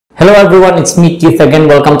Hello everyone, it's me Keith again.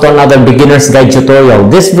 Welcome to another beginner's guide tutorial.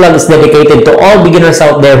 This vlog is dedicated to all beginners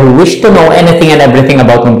out there who wish to know anything and everything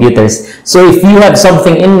about computers. So if you have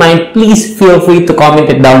something in mind, please feel free to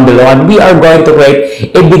comment it down below and we are going to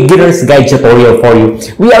create a beginner's guide tutorial for you.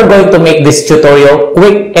 We are going to make this tutorial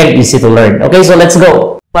quick and easy to learn. Okay, so let's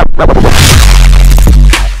go.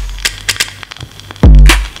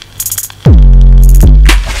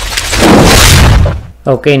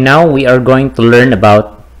 Okay, now we are going to learn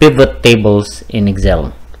about pivot tables in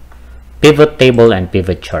Excel. Pivot table and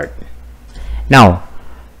pivot chart. Now,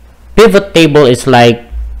 pivot table is like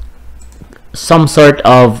some sort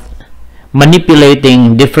of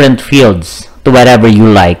manipulating different fields to whatever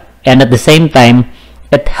you like, and at the same time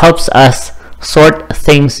it helps us sort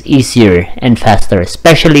things easier and faster,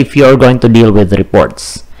 especially if you are going to deal with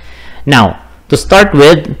reports. Now, to start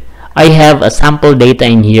with, I have a sample data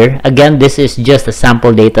in here. Again, this is just a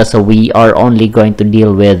sample data, so we are only going to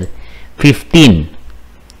deal with 15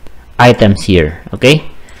 items here. Okay,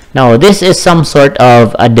 now this is some sort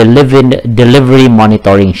of a delivery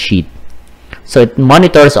monitoring sheet, so it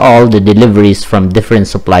monitors all the deliveries from different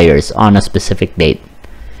suppliers on a specific date.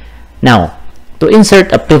 Now, to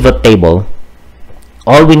insert a pivot table,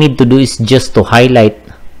 all we need to do is just to highlight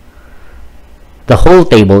the whole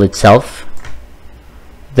table itself,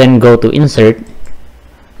 then go to insert,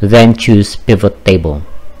 then choose pivot table.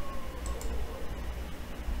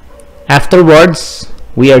 Afterwards,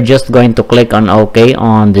 we are just going to click on OK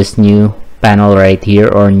on this new panel right here,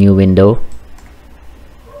 or new window.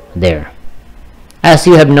 There. As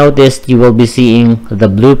you have noticed, you will be seeing the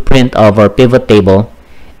blueprint of our pivot table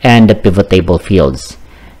and the pivot table fields.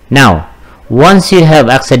 Now, once you have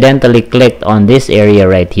accidentally clicked on this area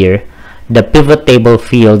right here, the pivot table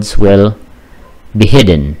fields will be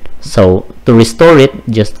hidden. So to restore it,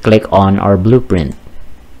 just click on our blueprint.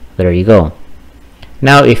 There you go.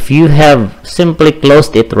 Now if you have simply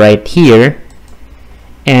closed it right here,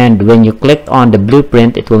 and when you click on the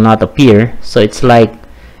blueprint it will not appear, so it's like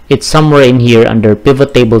it's somewhere in here under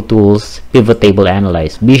pivot table tools, pivot table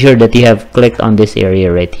analyze. Be sure that you have clicked on this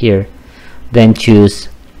area right here, then choose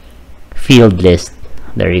field list.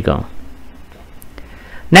 There you go.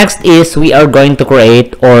 Next is we are going to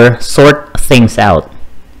create or sort things out.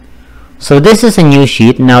 So this is a new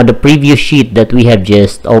sheet. Now the previous sheet that we have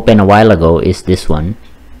just opened a while ago is this one.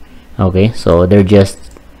 Okay, so they're just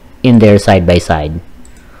in there side by side.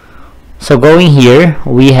 So going here,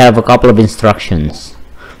 we have a couple of instructions.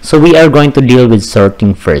 So we are going to deal with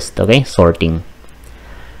sorting first. Okay, sorting.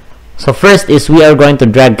 So first is we are going to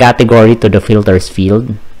drag category to the filters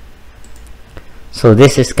field. So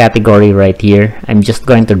this is category right here. I'm just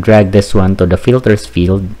going to drag this one to the filters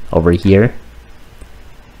field over here.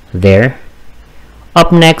 There.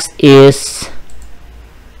 Up next is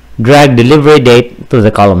drag delivery date to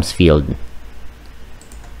the columns field.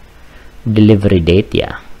 Delivery date,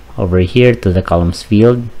 yeah, over here to the columns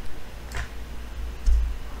field.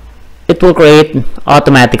 It will create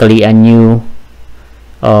automatically a new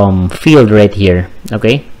field right here.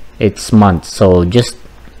 Okay, it's month, so just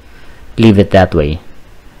leave it that way.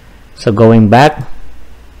 So going back,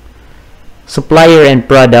 supplier and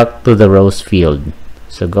product to the rows field.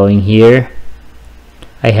 So going here,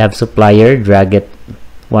 I have supplier, drag it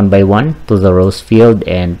one by one to the rows field,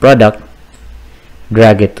 and product,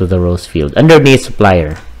 drag it to the rows field underneath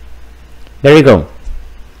supplier. There you go.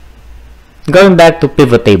 Going back to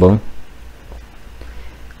pivot table,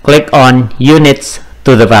 click on units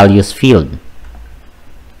to the values field.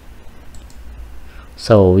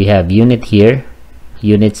 So we have unit here,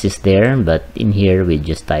 units is there, but in here we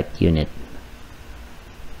just type unit.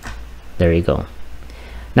 There you go.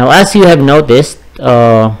 Now as you have noticed,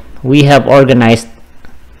 we have organized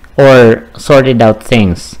or sorted out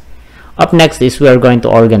things. Up next is we are going to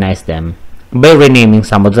organize them by renaming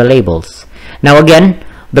some of the labels. Now again,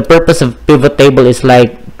 the purpose of pivot table is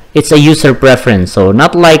like it's a user preference, so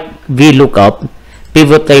not like VLOOKUP.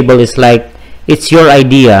 Pivot table is like it's your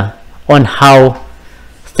idea on how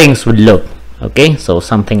things would look. Okay, so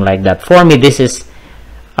something like that. For me, this is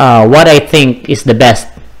what I think is the best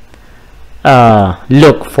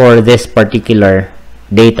look for this particular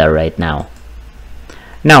data right now.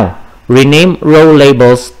 Now rename row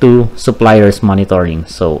labels to suppliers monitoring.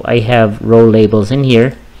 So I have row labels in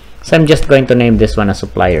here, so I'm just going to name this one as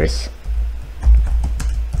suppliers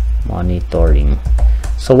monitoring.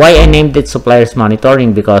 So why I named it suppliers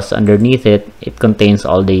monitoring? Because underneath it, it contains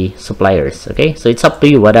all the suppliers. Okay, so it's up to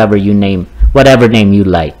you, whatever you name, whatever name you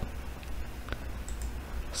like.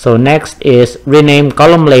 So next is rename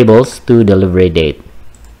column labels to delivery date.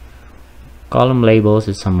 column labels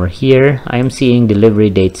is somewhere here. I am seeing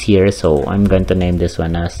delivery dates here, so I'm going to name this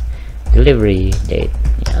one as delivery date.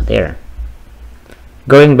 Yeah, there.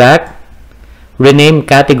 Going back, rename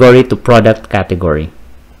category to product category.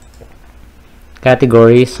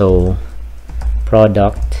 Category, so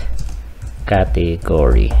product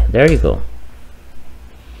category. There you go.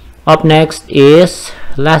 Up next is,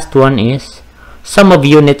 last one is sum of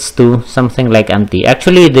units to something like empty.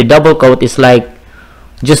 Actually, the double quote is like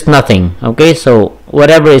just nothing. Okay, so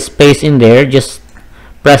whatever is space in there, just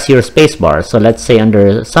press your space bar. So let's say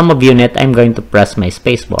under sum of unit, I'm going to press my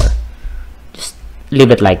space bar. Just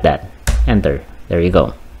leave it like that. Enter. There you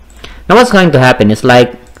go. Now what's going to happen is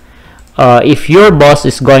like if your boss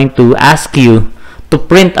is going to ask you to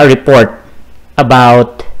print a report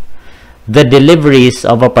about the deliveries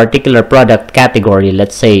of a particular product category.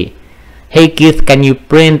 Let's say, hey Keith, can you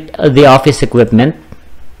print the office equipment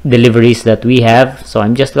deliveries that we have? So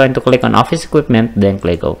I'm just going to click on office equipment, then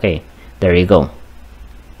click OK. There you go.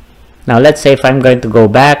 Now let's say if I'm going to go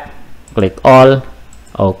back, click all,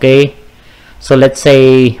 OK. So let's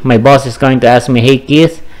say my boss is going to ask me, hey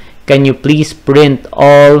Keith, can you please print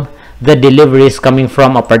all the deliveries coming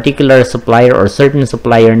from a particular supplier or certain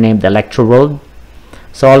supplier named Electroworld?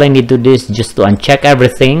 So all I need to do is just to uncheck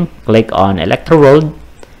everything, click on Electroworld,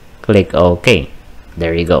 click OK.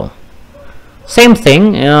 There you go. Same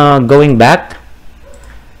thing, going back,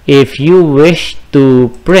 if you wish to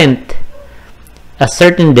print a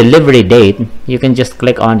certain delivery date, you can just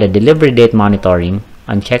click on the delivery date monitoring,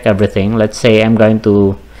 uncheck everything. Let's say I'm going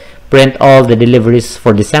to print all the deliveries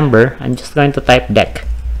for December. I'm just going to type DEC,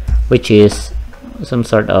 which is some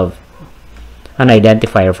sort of an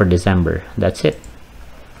identifier for December. That's it.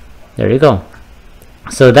 There you go.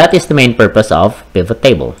 So that is the main purpose of pivot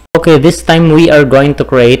table. Okay, this time we are going to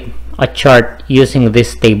create a chart using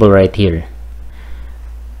this table right here.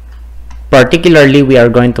 Particularly, we are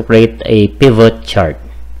going to create a pivot chart.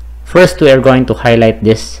 First, we are going to highlight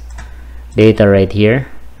this data right here,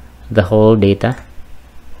 the whole data.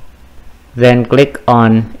 Then click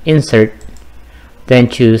on Insert, then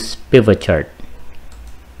choose Pivot Chart.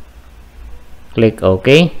 Click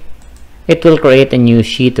OK. It will create a new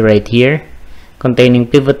sheet right here containing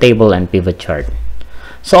pivot table and pivot chart.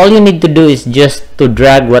 So all you need to do is just to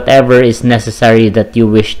drag whatever is necessary that you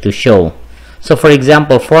wish to show. So for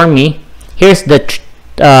example, for me, here's the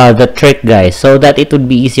trick, guys, so that it would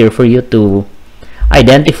be easier for you to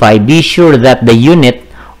identify. Be sure that the unit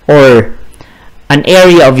or an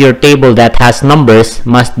area of your table that has numbers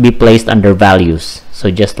must be placed under values. So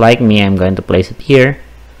just like me, I'm going to place it here.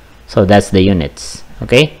 So that's the units.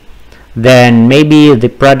 Okay. Then maybe the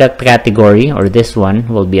product category, or this one,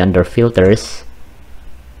 will be under filters.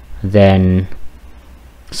 Then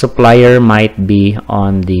supplier might be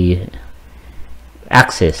on the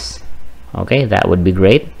axis. Okay, that would be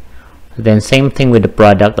great. Then same thing with the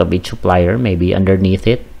product of each supplier, maybe underneath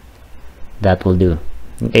it. That will do.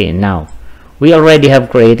 Okay, now we already have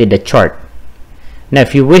created a chart. Now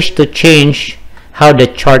if you wish to change how the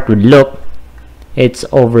chart would look, it's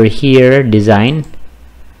over here, design.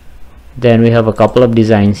 Then we have a couple of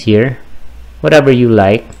designs here, whatever you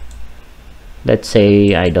like. Let's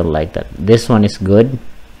say I don't like that. This one is good.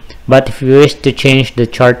 But if you wish to change the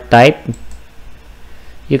chart type,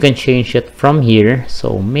 you can change it from here.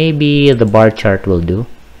 So maybe the bar chart will do.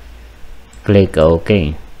 Click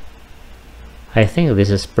OK. I think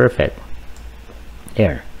this is perfect.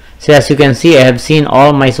 There. So as you can see, I have seen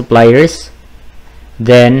all my suppliers.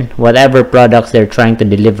 Then whatever products they're trying to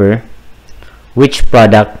deliver, which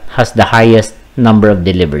product has the highest number of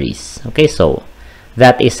deliveries. Okay, so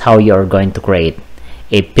that is how you are going to create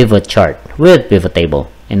a pivot chart with pivot table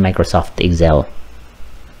in Microsoft Excel.